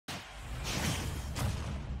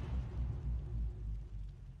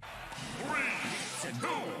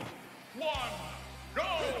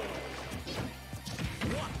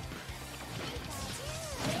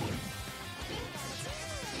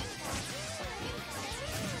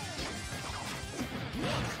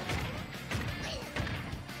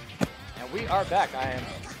We are back. I am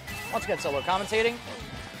once again solo commentating.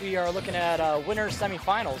 We are looking at winners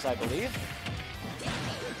semifinals, I believe.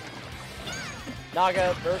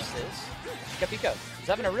 Naga versus PikaPika. He's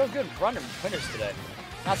having a real good run of winners today.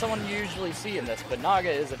 Not someone you usually see in this, but Naga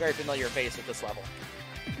is a very familiar face at this level.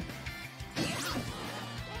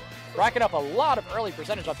 Racking up a lot of early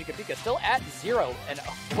percentage on PikaPika, still at 0 and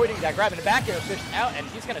avoiding that grab in the back air, fish out, and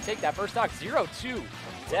he's going to take that first stock 0-2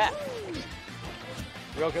 death.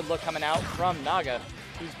 Real good look coming out from Naga,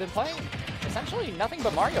 who's been playing essentially nothing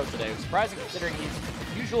but Mario today. Surprising considering he's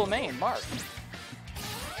usual main, Mark.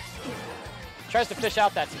 Tries to fish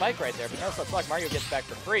out that spike right there, but no such luck. Mario gets back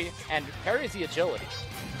for free and parries the agility.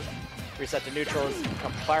 Reset to neutrals,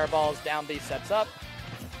 couple fireballs, down B sets up.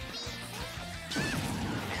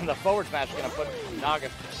 And the forward smash is going to put Naga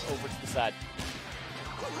over to the side.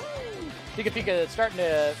 PikaPika starting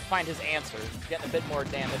to find his answer, getting a bit more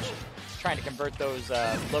damage, trying to convert those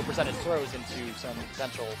low percentage throws into some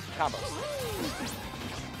potential combos.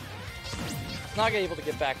 Naga able to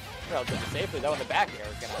get back relatively safely, though in the back air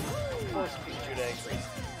is going to force Pikachu to increase.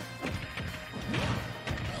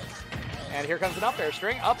 And here comes an up air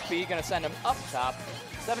string. Up B, going to send him up top,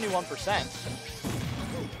 71%.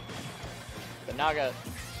 But Naga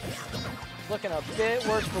looking a bit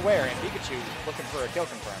worse for wear, and Pikachu looking for a kill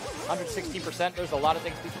confirm. 116%, there's a lot of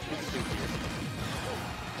things Pikachu can do here.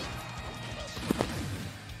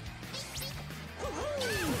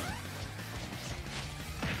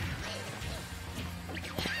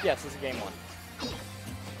 Yes, this is game one.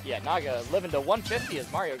 Yeah, Naga living to 150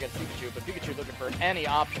 as Mario gets Pikachu, but Pikachu looking for any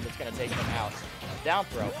option that's going to take him out. Down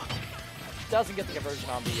throw. Doesn't get the conversion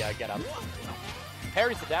on the get up.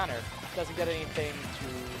 Parries the down air. Doesn't get anything to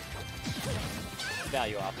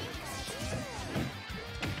value off.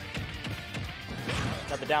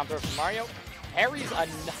 Another down throw from Mario. Parries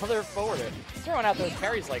another forwarder. He's throwing out those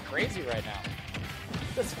parries like crazy right now.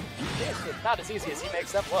 This is not as easy as he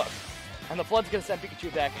makes them look. And the flood's going to send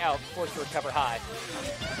Pikachu back out, forced to recover high.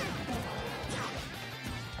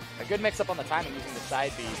 A good mix-up on the timing using the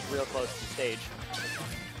side B real close to the stage.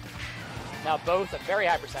 Now both a very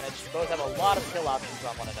high percentage. Both have a lot of kill options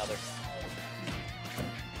on one another.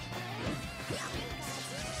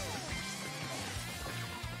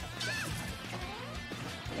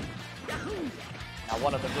 Now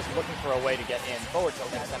one of them just looking for a way to get in. Forward tilt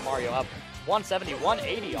going to send Mario up 170,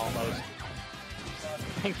 180 almost.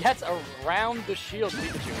 And gets around the shield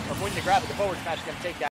Pikachu. Avoiding the grab, but the forward smash is going to take that.